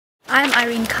I'm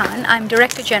Irene Khan. I'm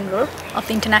Director General of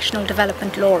the International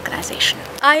Development Law Organization.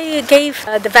 I gave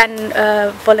the Van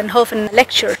Vollenhoven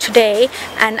lecture today,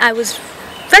 and I was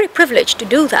very privileged to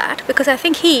do that because I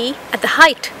think he, at the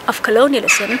height of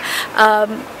colonialism,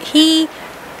 he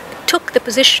took the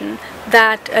position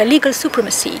that legal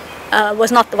supremacy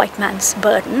was not the white man's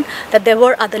burden, that there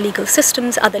were other legal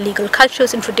systems, other legal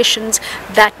cultures and traditions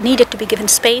that needed to be given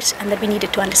space and that we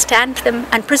needed to understand them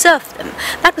and preserve them.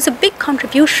 That was a big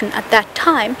contribution at that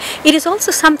time. It is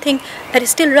also something that is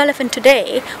still relevant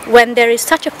today when there is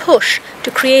such a push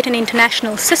to create an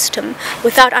international system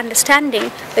without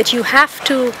understanding that you have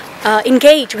to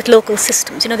engage with local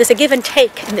systems. You know, there's a give and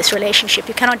take in this relationship.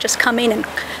 You cannot just come in and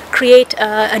create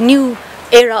a new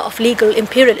era of legal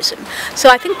imperialism. So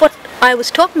I think what I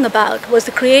was talking about was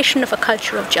the creation of a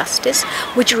culture of justice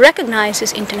which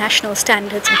recognizes international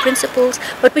standards and principles,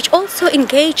 but which also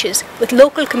engages with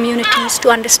local communities to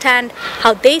understand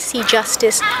how they see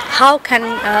justice, how can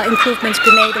improvements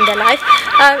be made in their life.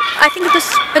 I think it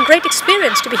was a great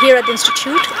experience to be here at the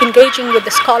Institute, engaging with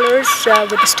the scholars,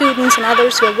 with the students and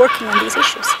others who are working on these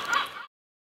issues.